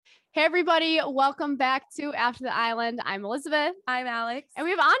Hey everybody, welcome back to After the Island. I'm Elizabeth. I'm Alex. And we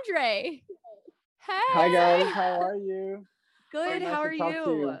have Andre. Hey. Hi guys, how are you? Good. Nice How to are talk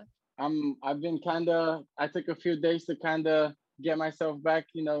to you? I took a few days to get myself back,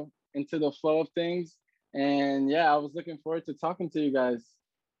 into the flow of things. And yeah, I was looking forward to talking to you guys.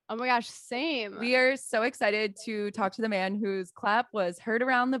 Oh my gosh, same. We are so excited to talk to the man whose clap was heard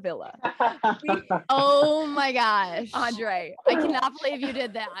around the villa. Oh my gosh. Andre, I cannot believe you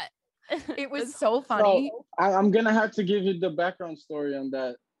did that. it was so funny. So I'm gonna have to give you the background story on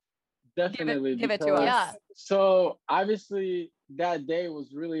that. Definitely. Give it to us. Yeah. So obviously that day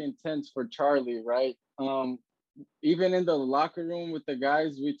was really intense for Charlie, right? Even in the locker room with the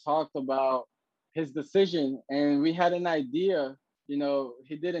guys, we talked about his decision and we had an idea.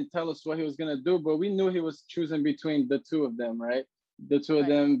 He didn't tell us what he was gonna do, but we knew he was choosing between the two of them, right? The two of Right.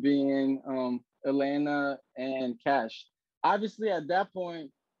 them being Elena and Cash. Obviously, at that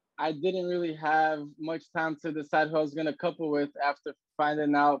point, I didn't really have much time to decide who I was gonna couple with after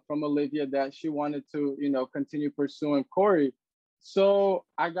finding out from Olivia that she wanted to, continue pursuing Corey. So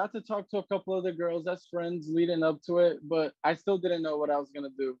I got to talk to a couple of the girls as friends leading up to it, but I still didn't know what I was gonna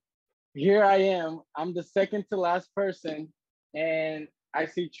do. Here I am. I'm the second to last person, and I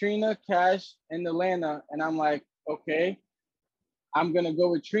see Trina, Cash, and Atlanta, and I'm like, okay, I'm gonna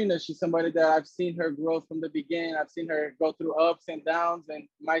go with Trina. She's somebody that I've seen her grow from the beginning. I've seen her go through ups and downs, and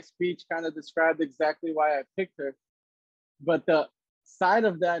my speech kind of described exactly why I picked her. But the side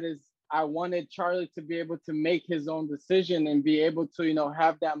of that is I wanted Charlie to be able to make his own decision and be able to,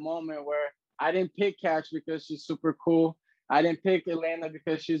 have that moment where I didn't pick Cash because she's super cool. I didn't pick Atlanta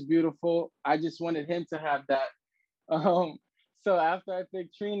because she's beautiful. I just wanted him to have that. Um, so after I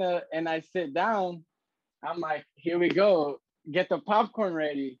picked Trina and I sit down, I'm like, here we go. Get the popcorn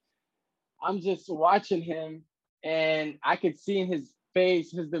ready. I'm just watching him and I could see in his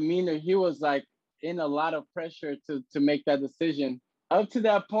face, his demeanor, he was like in a lot of pressure to make that decision. Up to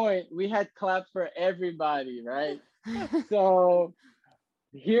that point, we had claps for everybody, right? So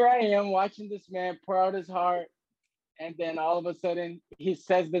here I am watching this man pour out his heart. And then all of a sudden, he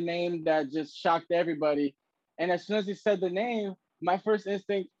says the name that just shocked everybody. And as soon as he said the name, my first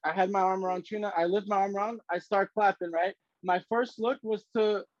instinct, I had my arm around Trina. I lift my arm around, I start clapping, right? My first look was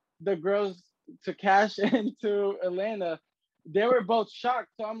to the girls, to Cash and to Elena. They were both shocked.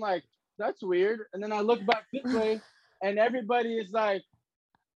 So I'm like, that's weird. And then I look back this way, and everybody is like,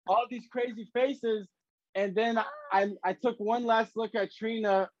 all these crazy faces. And then I took one last look at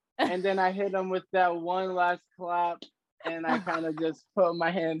Trina, and then I hit him with that one last clap, and I kind of just put my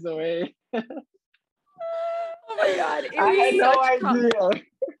hands away. Oh my God. I had no idea.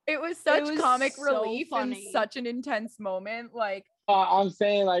 It was such was comic so relief funny. and such an intense moment. Like, I'm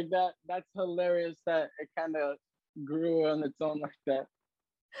saying like that. That's hilarious that it kind of grew on its own like that.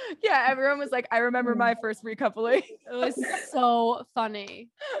 yeah, everyone was like, I remember my first recoupling. It was so funny.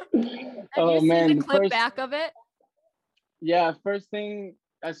 Have Oh you seen man, the clip back of it? Yeah, first thing,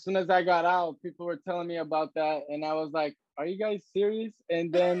 as soon as I got out, people were telling me about that, and I was like, "Are you guys serious?"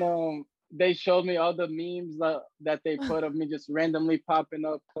 And then they showed me all the memes that they put of me just randomly popping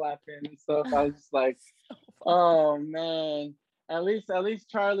up, clapping and stuff. I was just like, "Oh man, at least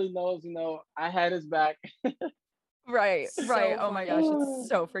Charlie knows, I had his back." Right. So Oh my gosh. funny. It's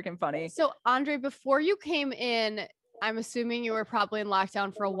so freaking funny. So, Andre, before you came in, I'm assuming you were probably in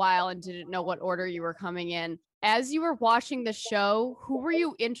lockdown for a while and didn't know what order you were coming in. As you were watching the show, who were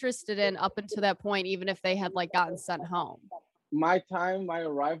you interested in up until that point, even if they had like gotten sent home? My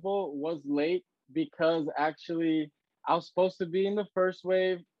arrival was late because actually I was supposed to be in the first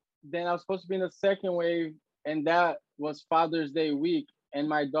wave, then I was supposed to be in the second wave, and that was Father's Day week, and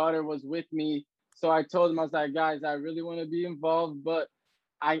my daughter was with me. So I told them, I was like, guys, I really want to be involved, but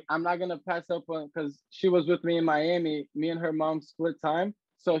I'm not gonna pass up on, because she was with me in Miami. Me and her mom split time.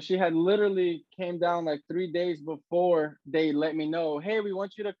 So she had literally came down like 3 days before they let me know, hey, we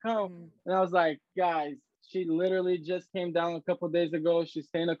want you to come. And I was like, guys, she literally just came down a couple days ago. She's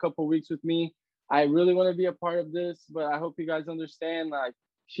staying a couple weeks with me. I really want to be a part of this, but I hope you guys understand, like,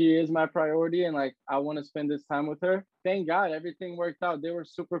 she is my priority and like I want to spend this time with her. Thank God everything worked out. They were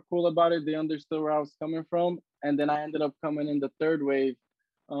super cool about it. They understood where I was coming from. And then I ended up coming in the third wave.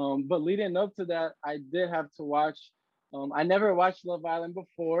 But leading up to that, I did have to watch. I never watched Love Island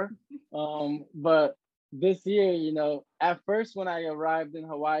before, but this year, at first when I arrived in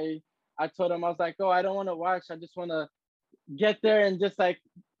Hawaii, I told them, I was like, oh, I don't want to watch. I just want to get there and just like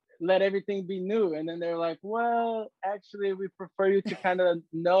let everything be new. And then they're like, well, actually, we prefer you to kind of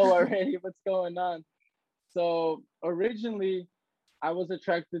know already what's going on. So originally, I was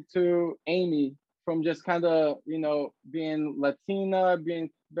attracted to Amy from just kind of, being Latina, being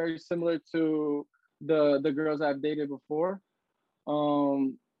very similar to the girls I've dated before.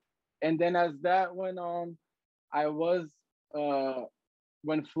 Um, and then as that went on, I was uh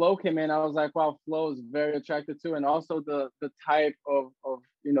when Flo came in, I was like, wow, Flo is very attractive too. And also the type of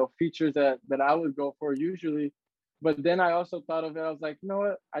features that I would go for usually. But then I also thought of it, I was like, you know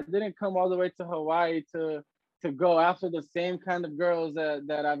what? I didn't come all the way to Hawaii to go after the same kind of girls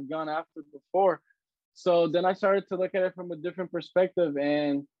that I've gone after before. So then I started to look at it from a different perspective,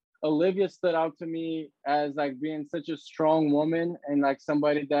 and Olivia stood out to me as like being such a strong woman and like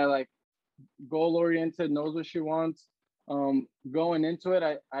somebody that like goal oriented, knows what she wants. Going into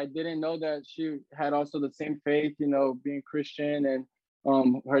it, I didn't know that she had also the same faith, being Christian, and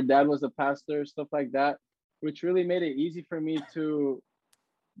her dad was a pastor, stuff like that, which really made it easy for me to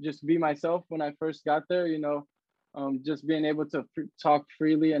just be myself when I first got there, just being able to talk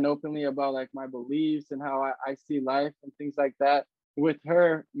freely and openly about like my beliefs and how I see life and things like that with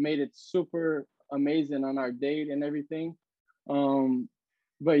her made it super amazing on our date and everything. Um,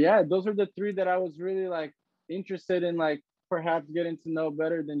 but yeah, those are the three that I was really like interested in, like perhaps getting to know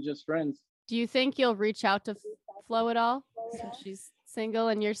better than just friends. Do you think you'll reach out to Flo at all since she's single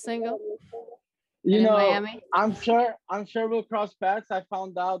and you're single? You in know, Miami? I'm sure we'll cross paths. I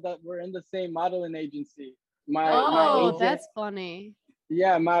found out that we're in the same modeling agency. My Oh, agent, that's funny.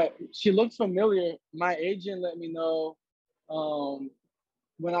 yeah, she looks familiar. My agent let me know um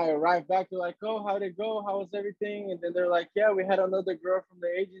when I arrived back. They're like, "Oh, how'd it go? How was everything?" And then they're like, "Yeah, we had another girl from the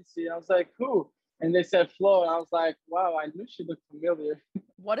agency." I was like, "Who?" And they said Flo. And I was like, "Wow, I knew she looked familiar."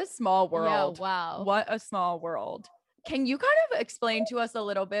 What a small world. Yeah, wow. What a small world. Can you kind of explain to us a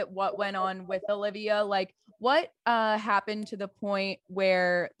little bit what went on with Olivia? Like what happened to the point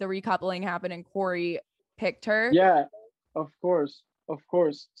where the recoupling happened and Corey picked her? Yeah, of course, of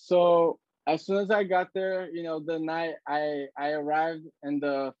course. So as soon as I got there, the night I arrived in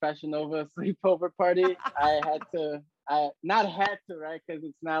the Fashion Nova sleepover party, I not had to, right? Because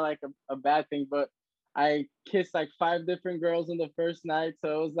it's not like a bad thing, but I kissed like five different girls in the first night,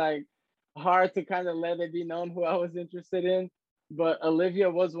 so it was like hard to kind of let it be known who I was interested in. But Olivia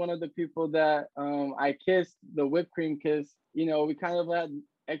was one of the people that I kissed, the whipped cream kiss. We kind of had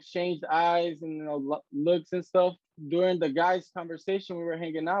exchanged eyes and looks and stuff. During the guys' conversation, we were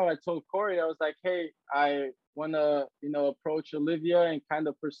hanging out. I told Corey, I was like, "Hey, I want to approach Olivia and kind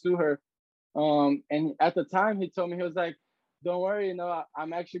of pursue her." And at the time, he told me, he was like, "Don't worry,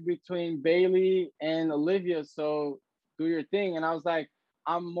 I'm actually between Bailey and Olivia, so do your thing." And I was like,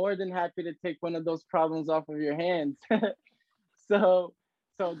 "I'm more than happy to take one of those problems off of your hands." so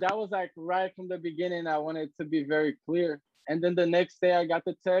so that was like right from the beginning. I wanted to be very clear. And then the next day I got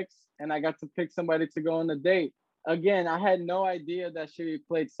the text and I got to pick somebody to go on a date. Again, I had no idea that she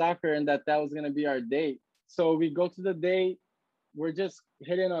played soccer and that was going to be our date. So we go to the date. We're just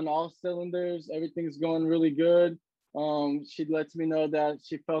hitting on all cylinders. Everything's going really good. She lets me know that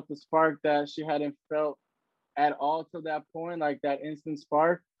she felt the spark that she hadn't felt at all to that point, like that instant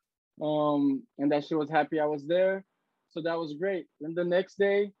spark. And that she was happy I was there. So that was great. Then the next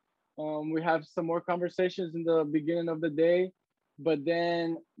day, we have some more conversations in the beginning of the day. But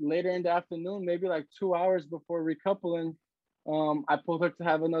then later in the afternoon, maybe like 2 hours before recoupling, I pulled her to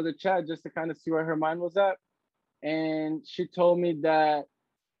have another chat just to kind of see where her mind was at. And she told me that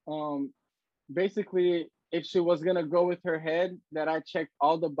basically, if she was gonna go with her head, that I checked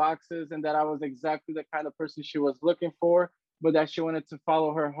all the boxes and that I was exactly the kind of person she was looking for, but that she wanted to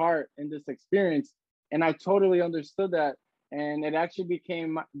follow her heart in this experience. And I totally understood that. And it actually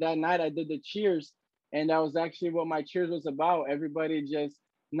became that night I did the cheers. And that was actually what my cheers was about. Everybody just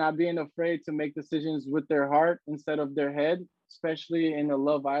not being afraid to make decisions with their heart instead of their head, especially in the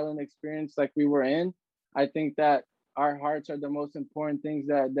Love Island experience like we were in. I think that our hearts are the most important things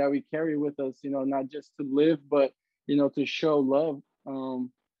that we carry with us, not just to live, but, to show love.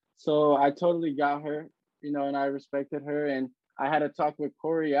 So I totally got her, and I respected her. And I had a talk with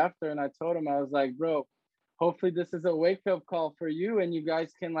Corey after, and I told him, I was like, bro, hopefully this is a wake up call for you and you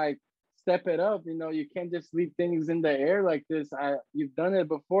guys can like step it up. You can't just leave things in the air like this. You've done it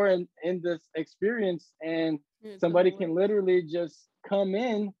before in this experience, and somebody can literally just come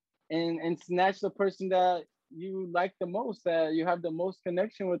in and snatch the person that you like the most, that you have the most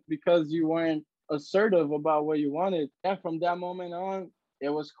connection with because you weren't assertive about what you wanted. Yeah, from that moment on, it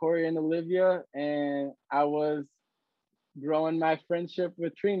was Corey and Olivia, and I was growing my friendship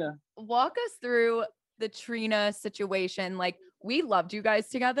with Trina. Walk us through the Trina situation. Like, we loved you guys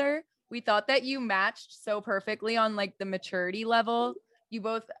together. We thought that you matched so perfectly on like the maturity level. You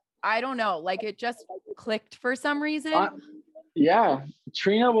both, I don't know, like it just clicked for some reason. Yeah,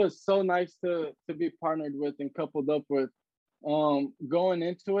 Trina was so nice to be partnered with and coupled up with. Going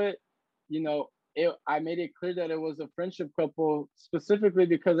into it, you know, I made it clear that it was a friendship couple specifically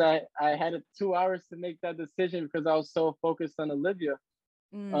because I had 2 hours to make that decision because I was so focused on Olivia.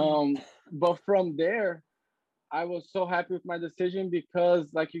 Mm. But from there, I was so happy with my decision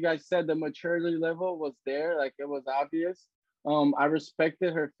because, like you guys said, the maturity level was there. Like it was obvious. I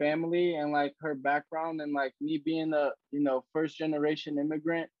respected her family and like her background and like me being a first generation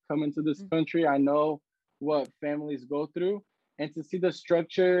immigrant coming to this country. I know what families go through, and to see the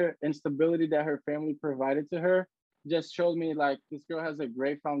structure and stability that her family provided to her just showed me like this girl has a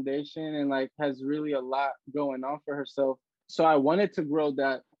great foundation and like has really a lot going on for herself. So I wanted to grow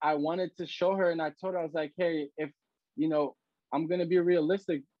that. I wanted to show her, and I told her, I was like, hey, if you know, I'm gonna be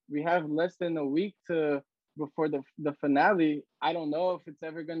realistic. We have less than a week to before the finale. I don't know if it's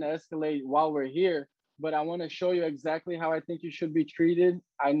ever gonna escalate while we're here, but I want to show you exactly how I think you should be treated.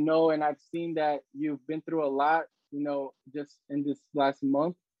 I know, and I've seen that you've been through a lot, just in this last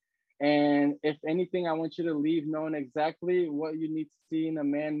month. And if anything, I want you to leave knowing exactly what you need to see in a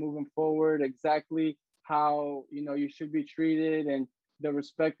man moving forward, exactly how you should be treated and the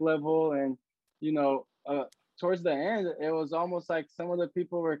respect level. And you know, towards the end, it was almost like some of the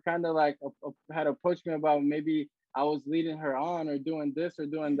people were kind of like had approached me about maybe I was leading her on or doing this or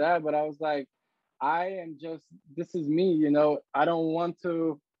doing that, but I was like, I am just this is me. I don't want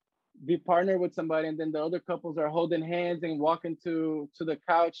to be partnered with somebody and then the other couples are holding hands and walking to the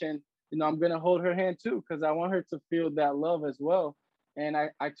couch, and I'm gonna hold her hand too because I want her to feel that love as well. And I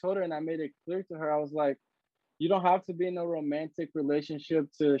told her and I made it clear to her, I was like, you don't have to be in a romantic relationship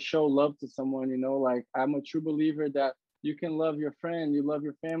to show love to someone. Like, I'm a true believer that you can love your friend, you love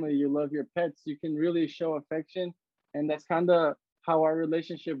your family, you love your pets, you can really show affection. And that's kind of how our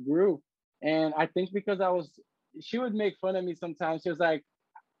relationship grew. And I think because she would make fun of me sometimes. She was like,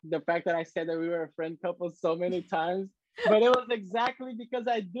 the fact that I said that we were a friend couple so many times, but it was exactly because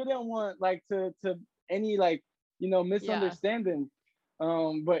I didn't want like to any like misunderstanding.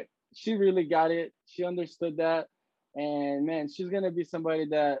 But she really got it. She understood that, and man, she's gonna be somebody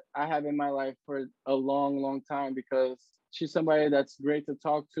that I have in my life for a long, long time because she's somebody that's great to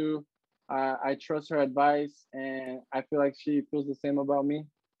talk to. I trust her advice, and I feel like she feels the same about me.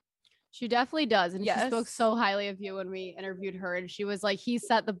 She definitely does. And she spoke Yes. so highly of you when we interviewed her. And she was like, he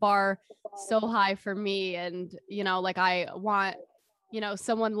set the bar so high for me. And, like, I want,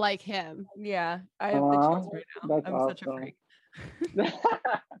 someone like him. Yeah, I have the chills right now. That's I'm such a awesome. freak.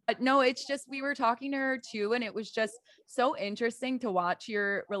 But no, it's just we were talking to her too, and it was just so interesting to watch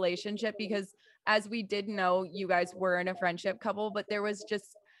your relationship because as we did know, you guys were in a friendship couple, but there was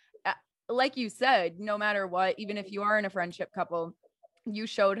just like you said, no matter what, even if you are in a friendship couple, you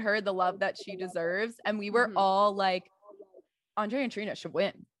showed her the love that she deserves. And we were all like, Andre and Trina should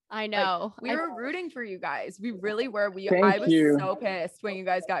win. I know. Like, we were rooting for you guys. We really were. Thank I was you. so pissed when you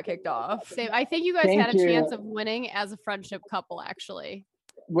guys got kicked off. Same. I think you guys Thank had a you. chance of winning as a friendship couple, actually.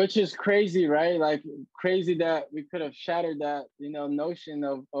 Which is crazy, right? Like crazy that we could have shattered that, notion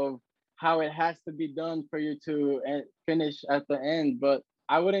of how it has to be done for you to finish at the end. But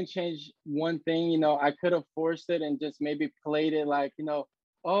I wouldn't change one thing. I could have forced it and just maybe played it like,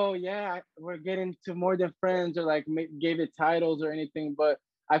 oh yeah, we're getting to more than friends, or like gave it titles or anything. But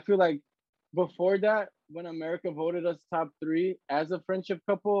I feel like before that, when America voted us top 3 as a friendship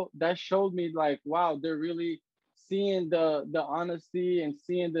couple, that showed me like, wow, they're really seeing the honesty and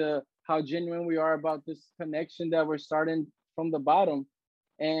seeing the how genuine we are about this connection that we're starting from the bottom.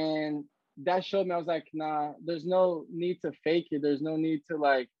 And that showed me, I was like, nah, there's no need to fake it. There's no need to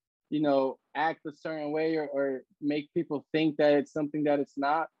like, act a certain way or make people think that it's something that it's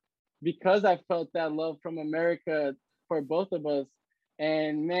not. Because I felt that love from America for both of us.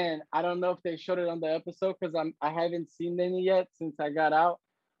 And man, I don't know if they showed it on the episode because I haven't seen any yet since I got out.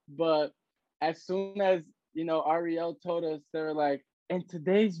 But as soon as Ariel told us, they were like, in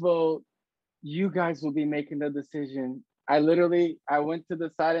today's vote, you guys will be making the decision. I went to the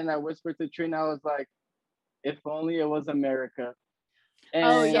side and I whispered to Trina, I was like, if only it was America.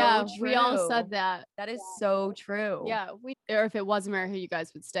 Oh And yeah, So we all true. said that. That is so true. Yeah, or if it was America, you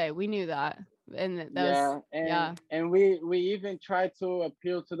guys would stay. We knew that, and that yeah, was and we even tried to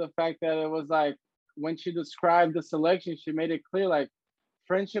appeal to the fact that it was like when she described the selection, she made it clear like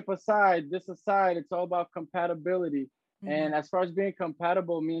friendship aside, this aside, it's all about compatibility. And as far as being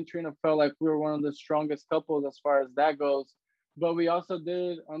compatible, me and Trina felt like we were one of the strongest couples as far as that goes. But we also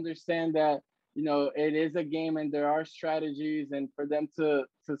did understand that it is a game and there are strategies, and for them to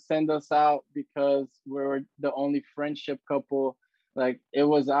send us out because we're the only friendship couple, like it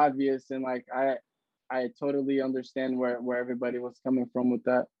was obvious. And like I totally understand where everybody was coming from with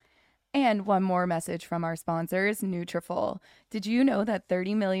that. And one more message from our sponsors, Nutrafol. Did you know that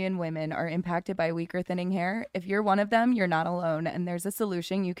 30 million women are impacted by weak or thinning hair? If you're one of them, you're not alone, and there's a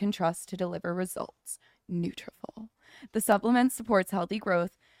solution you can trust to deliver results. Nutrafol. The supplement supports healthy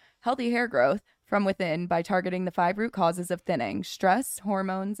hair growth from within by targeting the 5 root causes of thinning: stress,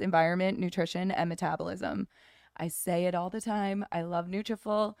 hormones, environment, nutrition, and metabolism. I say it all the time. I love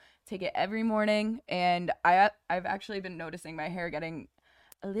Nutrafol. Take it every morning, and I've actually been noticing my hair getting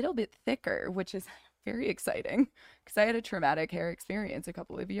a little bit thicker, which is very exciting because I had a traumatic hair experience a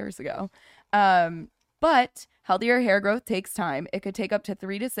couple of years ago. But healthier hair growth takes time. It could take up to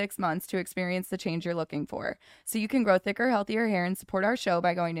 3 to 6 months to experience the change you're looking for. So you can grow thicker, healthier hair and support our show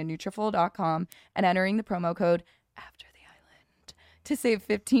by going to Nutrafol.com and entering the promo code After the Island to save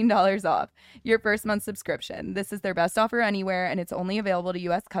 $15 off your first month subscription. This is their best offer anywhere, and it's only available to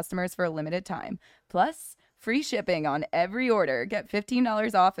U.S. customers for a limited time. Plus, free shipping on every order. Get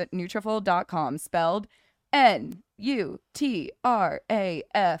 $15 off at Nutrafol.com, spelled Nutrafol.com,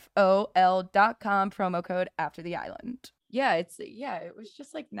 promo code After the Island. Yeah, it was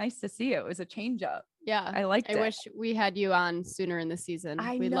just like nice to see it. It was a change up. Yeah, I liked it. I wish we had you on sooner in the season.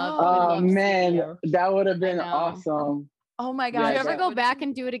 I know. Oh man, that would have been awesome. Oh my gosh. Did you ever go back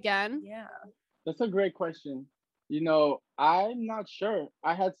and do it again? Yeah. That's a great question. You know, I'm not sure.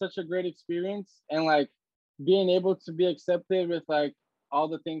 I had such a great experience, and like being able to be accepted with like all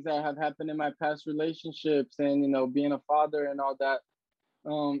the things that have happened in my past relationships, and you know, being a father and all that.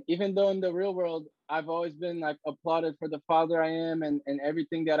 Even though in the real world I've always been like applauded for the father I am and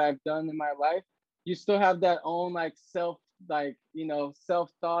everything that I've done in my life, you still have that own like self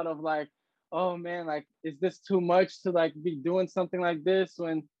thought of like, oh man, like is this too much to like be doing something like this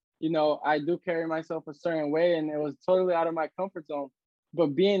when, you know, I do carry myself a certain way, and it was totally out of my comfort zone.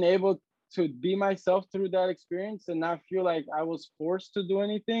 But being able to be myself through that experience and not feel like I was forced to do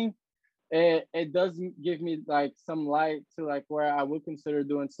anything, it does give me like some light to like where I would consider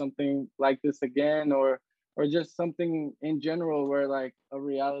doing something like this again, or just something in general where like a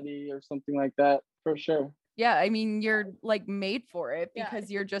reality or something like that, for sure. Yeah, I mean, you're like made for it because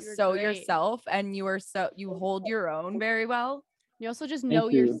you're just so great. yourself, and you hold your own very well. You also just know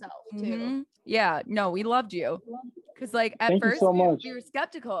yourself too. Mm-hmm. Yeah, no, we loved you. Because like at Thank you first so we much. were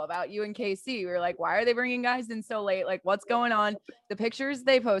skeptical about you and KC. We were like, why are they bringing guys in so late? Like, what's going on? The pictures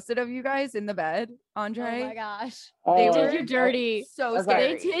they posted of you guys in the bed, Andre. Oh my gosh. They They were did you dirty. So That's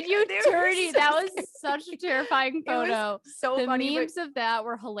scary. They did you They were dirty. so That was scary. such a terrifying photo. So The funny. memes of that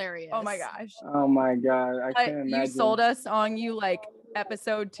were hilarious. Oh my gosh. Oh my God, I can't imagine. You sold us on you like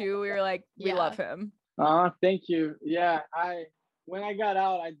episode 2. We were like, we love him. Thank you. Yeah, when I got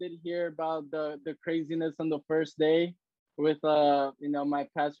out, I did hear about the craziness on the first day with you know, my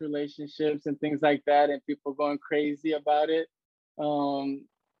past relationships and things like that, and people going crazy about it.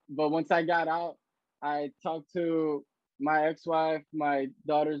 But once I got out, I talked to my ex-wife, my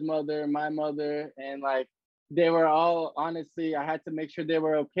daughter's mother, my mother, and like they were all, honestly, I had to make sure they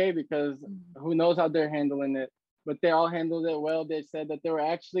were okay because who knows how they're handling it. But they all handled it well. They said that they were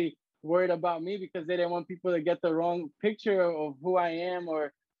actually worried about me because they didn't want people to get the wrong picture of who I am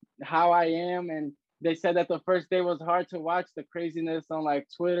or how I am. And they said that the first day was hard to watch the craziness on like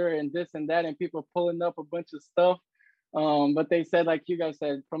Twitter and this and that, and people pulling up a bunch of stuff. But they said, like you guys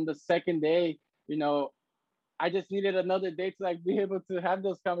said, from the second day, you know, I just needed another day to like be able to have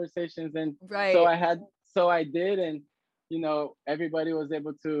those conversations. And so I did. And, you know, everybody was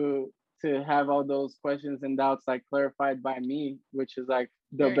able to have all those questions and doubts like clarified by me, which is like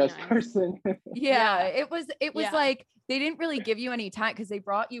the Very best nice. person. Yeah, it was Yeah. like they didn't really give you any time because they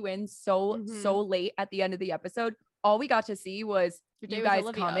brought you in so late at the end of the episode. All we got to see was Your day you with guys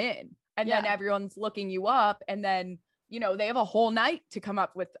Olivia. come in, and then everyone's looking you up, and then you know they have a whole night to come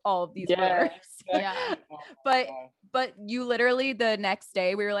up with all of these words. Yeah. But you literally the next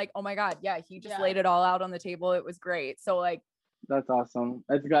day we were like, oh my God, yeah, he just laid it all out on the table. It was great. So like That's awesome.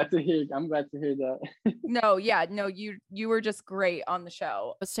 I'm glad to hear that. no, you were just great on the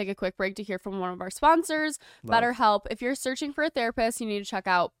show. Let's take a quick break to hear from one of our sponsors, BetterHelp. If you're searching for a therapist, you need to check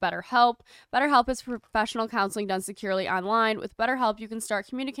out BetterHelp. BetterHelp is professional counseling done securely online. With BetterHelp, you can start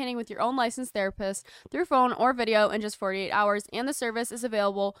communicating with your own licensed therapist through phone or video in just 48 hours, and the service is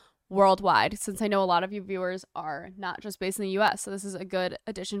available worldwide, since I know a lot of you viewers are not just based in the US, so this is a good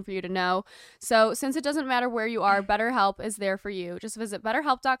addition for you to know. So since it doesn't matter where you are, BetterHelp is there for you. Just visit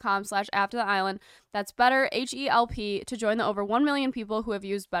betterhelp.com/aftertheisland. That's better, HELP, to join the over 1 million people who have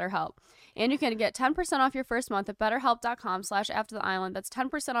used BetterHelp. And you can get 10% off your first month at betterhelp.com/aftertheisland. That's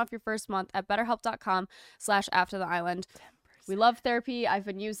 10% off your first month at betterhelp.com/aftertheisland. We love therapy. I've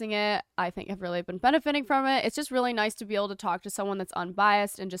been using it. I think I've really been benefiting from it. It's just really nice to be able to talk to someone that's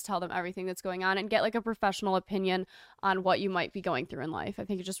unbiased and just tell them everything that's going on and get like a professional opinion on what you might be going through in life. I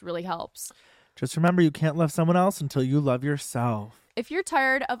think it just really helps. Just remember, you can't love someone else until you love yourself. If you're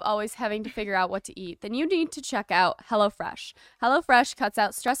tired of always having to figure out what to eat, then you need to check out HelloFresh. HelloFresh cuts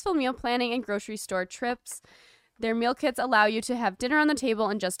out stressful meal planning and grocery store trips. Their meal kits allow you to have dinner on the table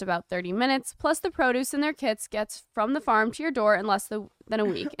in just about 30 minutes. Plus, the produce in their kits gets from the farm to your door in less than a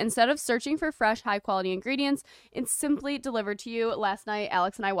week. Instead of searching for fresh, high-quality ingredients, it's simply delivered to you. Last night,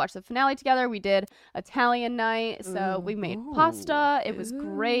 Alex and I watched the finale together. We did Italian night, so we made pasta. It was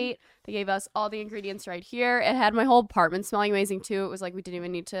great. They gave us all the ingredients right here. It had my whole apartment smelling amazing, too. It was like we didn't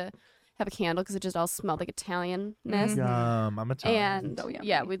even need to have a candle because it just all smelled like Italian-ness. Yum, I'm Italian. And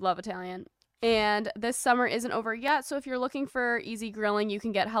yeah, we'd love Italian. And this summer isn't over yet, so if you're looking for easy grilling, you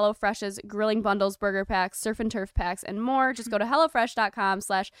can get HelloFresh's grilling bundles, burger packs, surf and turf packs, and more. Just go to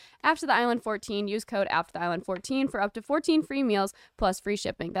HelloFresh.com/AfterTheIsland14. Use code AfterTheIsland14 for up to 14 free meals plus free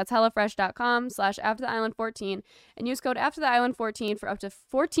shipping. That's HelloFresh.com/AfterTheIsland14 and use code AfterTheIsland14 for up to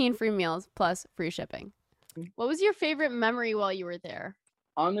 14 free meals plus free shipping. What was your favorite memory while you were there?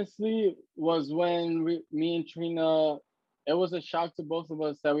 Honestly, was when me and Trina, it was a shock to both of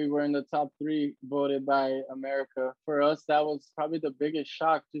us that we were in the top 3 voted by America. For us, that was probably the biggest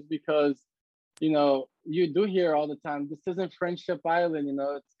shock, just because, you do hear all the time, this isn't Friendship Island,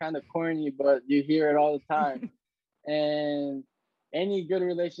 it's kind of corny, but you hear it all the time. And any good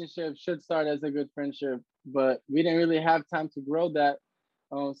relationship should start as a good friendship, but we didn't really have time to grow that.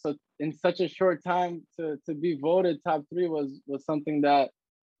 So in such a short time to be voted top 3 was something that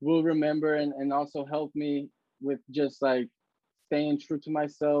we'll remember, and also helped me with just like staying true to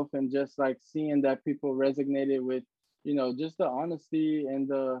myself, and just like seeing that people resonated with, just the honesty and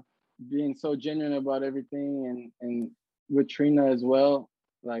the being so genuine about everything, and with Trina as well.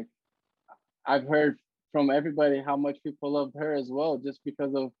 Like, I've heard from everybody how much people loved her as well, just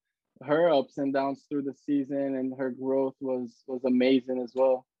because of her ups and downs through the season, and her growth was amazing as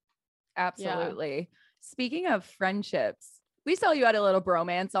well. Absolutely. Yeah. Speaking of friendships, we saw you had a little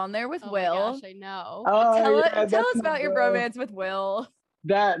bromance on there with Will. Oh my gosh, I know. Oh, tell us about your bromance with Will.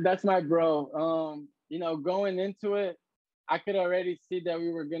 That's my bro. Going into it, I could already see that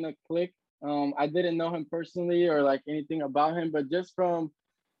we were gonna click. I didn't know him personally or like anything about him, but just from,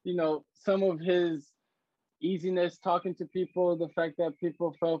 some of his easiness talking to people, the fact that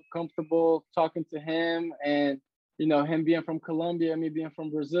people felt comfortable talking to him, and him being from Colombia, me being from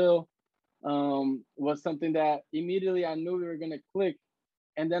Brazil, was something that immediately I knew we were gonna click.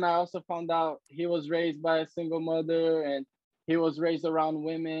 And then I also found out he was raised by a single mother, and he was raised around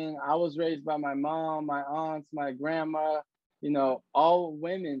women. I was raised by my mom, my aunts, my grandma, all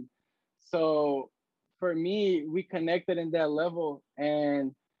women. So for me, we connected in that level.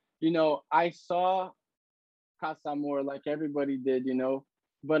 And, I saw Casa more like everybody did,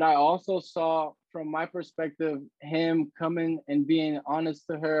 but I also saw, from my perspective, him coming and being honest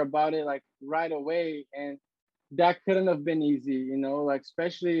to her about it, like right away. And that couldn't have been easy, like,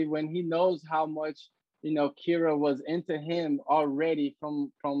 especially when he knows how much, Kira was into him already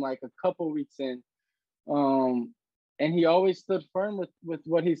from like a couple weeks in. And he always stood firm with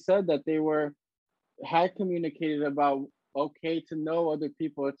what he said, that they had communicated about, okay, to know other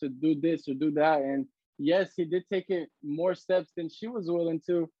people, or to do this or do that. And yes, he did take it more steps than she was willing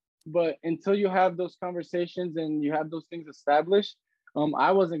to, but until you have those conversations and you have those things established,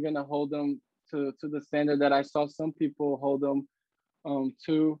 I wasn't gonna hold them to the standard that I saw some people hold them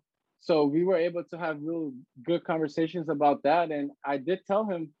to. So we were able to have real good conversations about that. And I did tell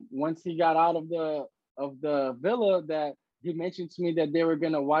him, once he got out of the villa, that he mentioned to me that they were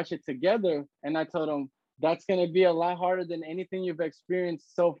gonna watch it together. And I told him, that's going to be a lot harder than anything you've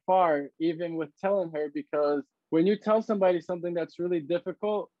experienced so far, even with telling her, because when you tell somebody something that's really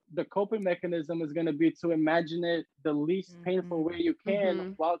difficult, the coping mechanism is going to be to imagine it the least painful way you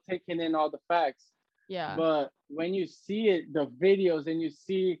can, while taking in all the facts. Yeah. But when you see it, the videos, and you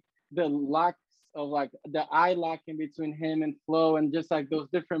see the locks of like the eye locking between him and Flo, and just like those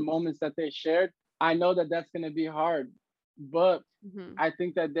different moments that they shared, I know that that's going to be hard. But I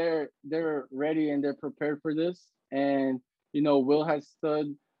think that they're ready and they're prepared for this. And, Will has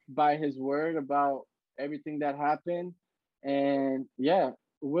stood by his word about everything that happened. And yeah,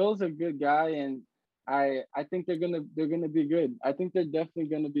 Will's a good guy. And I think they're gonna be good. I think they're definitely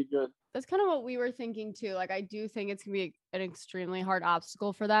gonna be good. That's kind of what we were thinking too. Like, I do think it's gonna be an extremely hard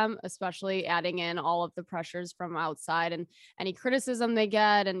obstacle for them, especially adding in all of the pressures from outside and any criticism they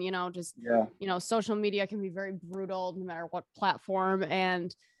get. And, just, Yeah, social media can be very brutal no matter what platform.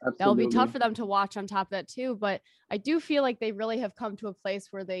 And that'll be absolutely. tough for them to watch on top of that too. But I do feel like they really have come to a place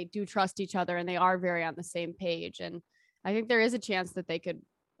where they do trust each other and they are very on the same page. And I think there is a chance that they could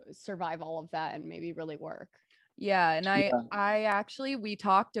survive all of that and maybe really work. Yeah, and I Yeah. I actually we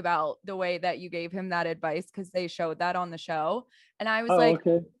talked about the way that you gave him that advice because they showed that on the show. And I was Oh, like,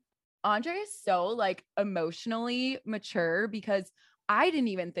 okay. Andre is so like emotionally mature because I didn't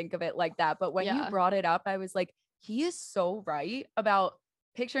even think of it like that. But when you Yeah. brought it up, I was like, he is so right about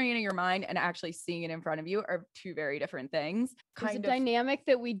picturing it in your mind and actually seeing it in front of you are two very different things. There's a Kind of dynamic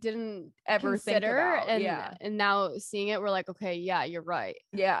that we didn't ever think consider, about. and Yeah. and now seeing it, we're like, okay, yeah, you're right.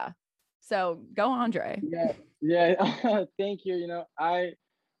 Yeah. So go, Andre. Yeah, yeah. Thank you. I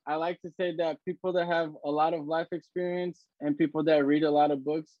like to say that people that have a lot of life experience and people that read a lot of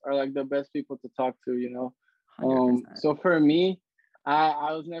books are like the best people to talk to. 100%. So for me,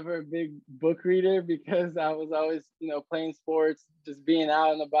 I was never a big book reader because I was always, playing sports, just being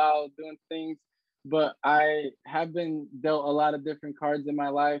out and about, doing things. But I have been dealt a lot of different cards in my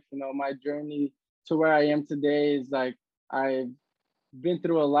life. My journey to where I am today is like I've been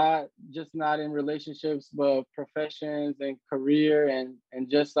through a lot, just not in relationships, but professions and career and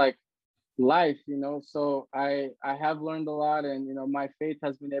just like life. So I have learned a lot, and my faith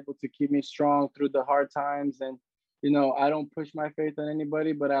has been able to keep me strong through the hard times. And I don't push my faith on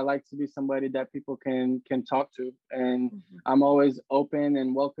anybody, but I like to be somebody that people can talk to. And I'm always open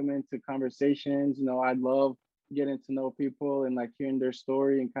and welcoming to conversations. I love getting to know people and like hearing their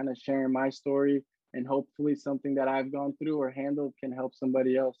story and kind of sharing my story, and hopefully something that I've gone through or handled can help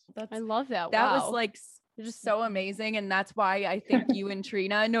somebody else. I love that. That Wow. was like just so amazing. And that's why I think you and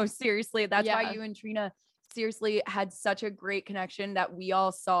Trina, no, seriously, that's why Yeah. you and Trina seriously had such a great connection that we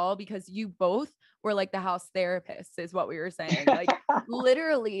all saw because you both were like the house therapists, is what we were saying. Like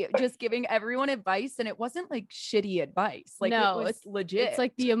literally just giving everyone advice. And it wasn't like shitty advice. Like No, it was legit. It's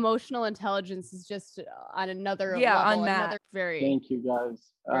like the emotional intelligence is just on another Yeah, level, unmatched. another very, Thank you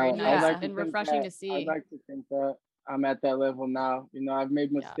guys. very I'd nice like to and think refreshing that- to see. I'd like to think that I'm at that level now. I've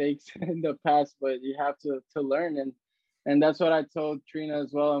made Yeah. mistakes in the past, but you have to learn, and that's what I told Trina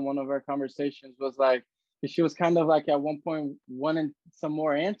as well in one of our conversations. Was like, she was kind of like at one point wanting some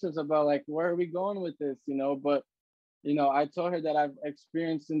more answers about like, where are we going with this. But I told her that I've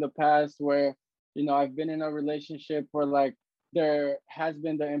experienced in the past where I've been in a relationship where like there has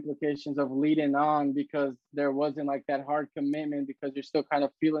been the implications of leading on because there wasn't like that hard commitment because you're still kind of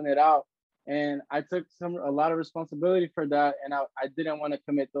feeling it out. And I took a lot of responsibility for that, and I didn't want to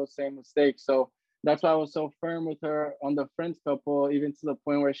commit those same mistakes. So that's why I was so firm with her on the Friends couple, even to the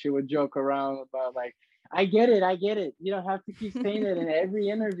point where she would joke around about like, I get it. You don't have to keep saying it in every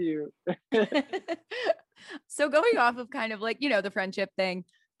interview. So going off of kind of like, the friendship thing,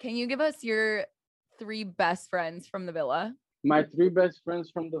 can you give us your 3 best friends from the villa? My 3 best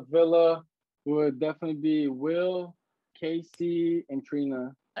friends from the villa would definitely be Will, Casey, and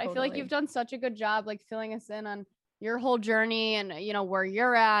Trina. I feel like Totally. you've done such a good job like filling us in on your whole journey and where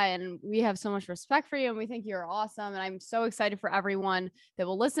you're at, and we have so much respect for you and we think you're awesome, and I'm so excited for everyone that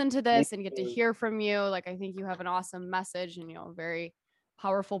will listen to this and get to hear from you. Like, I think you have an awesome message and a very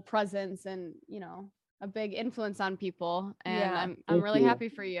powerful presence and a big influence on people, and Yeah. I'm Thank really you. happy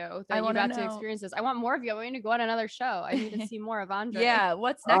for you that I you wanna got to know- experience this. I want more of you. I want you to go on another show. I need to see more of Andre. Yeah,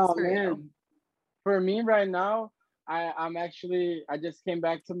 what's next Oh for you? man, for me right now, I just came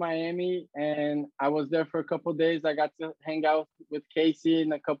back to Miami and I was there for a couple of days. I got to hang out with Casey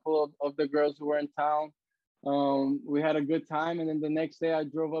and a couple of the girls who were in town. We had a good time, and then the next day I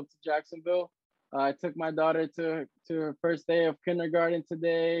drove up to Jacksonville. I took my daughter to her first day of kindergarten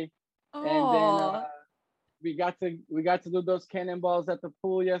today, and then Oh, we got to do those cannonballs at the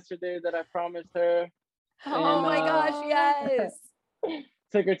pool yesterday that I promised her. oh my gosh, Aw. yes.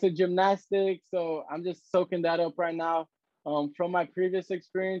 Took her to gymnastics, so I'm just soaking that up right now. From my previous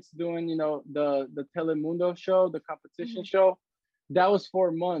experience doing, the Telemundo show, the competition show, that was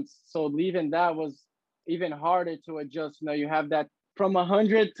 4 months. So leaving that was even harder to adjust. You have that from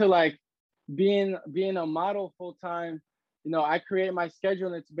 100 to like being a model full time. I create my schedule,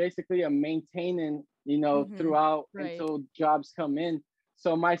 and it's basically a maintaining, throughout Right. until jobs come in.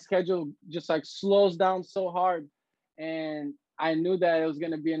 So my schedule just like slows down so hard, and I knew that it was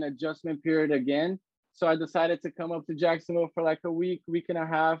going to be an adjustment period again. So I decided to come up to Jacksonville for like a week and a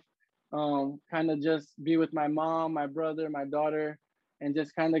half, kind of just be with my mom, my brother, my daughter, and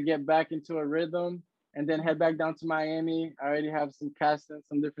just kind of get back into a rhythm. and then head back down to Miami. I already have some castings,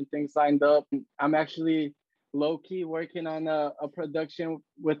 some different things lined up. I'm actually low key working on a production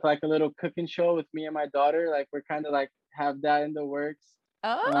with like a little cooking show with me and my daughter. Like we're kind of like have that in the works.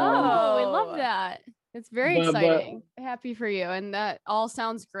 Oh, we love Oh. that. It's very But exciting. Happy for you. And that all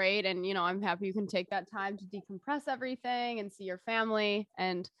sounds great. And, I'm happy you can take that time to decompress everything and see your family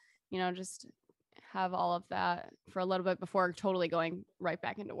and, just have all of that for a little bit before totally going right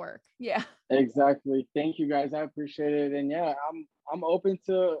back into work. Yeah. exactly. Thank you guys. I appreciate it. And yeah, I'm open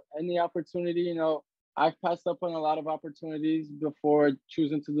to any opportunity. I've passed up on a lot of opportunities before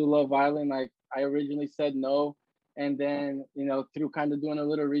choosing to do Love Island. Like I originally said no. And then, through kind of doing a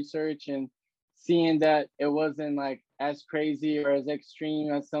little research and seeing that it wasn't like as crazy or as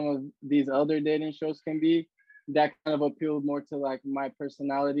extreme as some of these other dating shows can be, that kind of appealed more to like my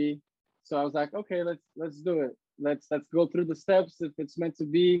personality. So I was like, okay, let's do it. Let's go through the steps. If it's meant to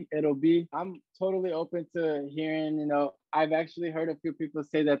be, it'll be. I'm totally open to hearing, I've actually heard a few people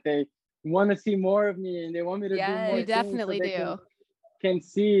say that they want to see more of me and they want me to do more Yes. We things definitely so they do. can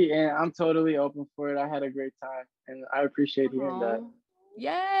see, and I'm totally open for it. I had a great time and I appreciate hearing that. Aw.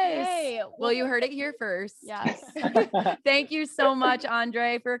 Yes. Yay. Well, you heard it here first. Yes. Thank you so much,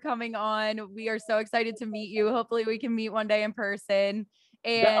 Andre, for coming on. We are so excited to meet you. Hopefully, we can meet one day in person.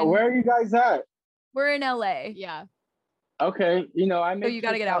 And Where are you guys at? we're in LA. Yeah. Okay, I make you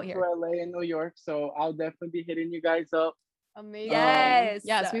gotta trips get out to here. LA and New York, so I'll definitely be hitting you guys up. Amazing. Yes.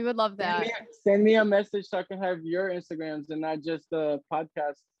 Yes, we would love that. Send me a message so I can have your Instagrams and not just the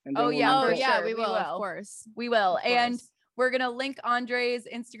podcast. And then Oh, yeah, Oh, for yeah, sure. we We will, of will. course. We will. Of And course. we're going to link Andre's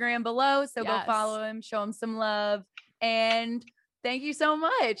Instagram below. So go Yes. follow him, show him some love. And thank you so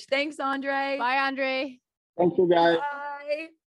much. Thanks, Andre. Bye, Andre. Thank you guys. Bye.